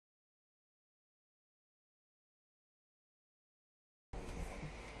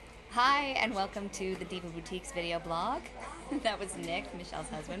Hi, and welcome to the Diva Boutiques video blog. That was Nick, Michelle's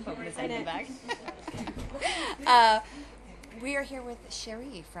husband, poking his head in the back. We are here with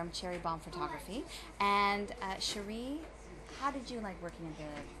Cherie from Cherrybomb Photography. And Cherie, how did you like working in the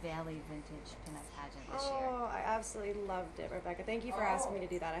Valley Vintage Pinup Pageant this year? Oh, I absolutely loved it, Rebecca. Thank you for asking me to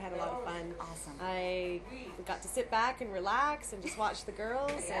do that. I had a lot of fun. Awesome. I got to sit back and relax and just watch the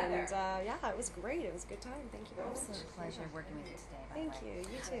girls, and yeah, it was great. It was a good time. Thank you very much. Absolute pleasure working with you today. Thank you.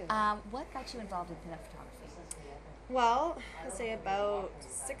 You too. What got you involved in pinup photography? Well, I'd say about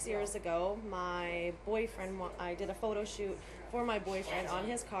 6 years ago, my boyfriend, I did a photo shoot for my boyfriend on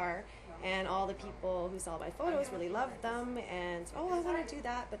his car, and all the people who saw my photos really loved them, and oh, I want to do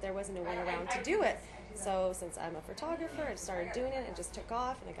that, but there wasn't anyone around to do it. So since I'm a photographer, I started doing it and just took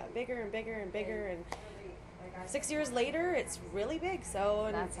off, and it got bigger and bigger and bigger, and 6 years later, it's really big. So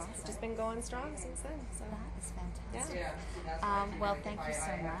and That's it's awesome. just been going strong since then. So That is fantastic. yeah. Well, thank you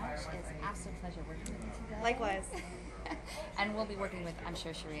so much. It's an absolute pleasure working with you today. Likewise. And we'll be working with, I'm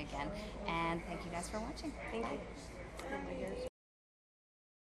sure, Cherie again. And thank you guys for watching. Thank you.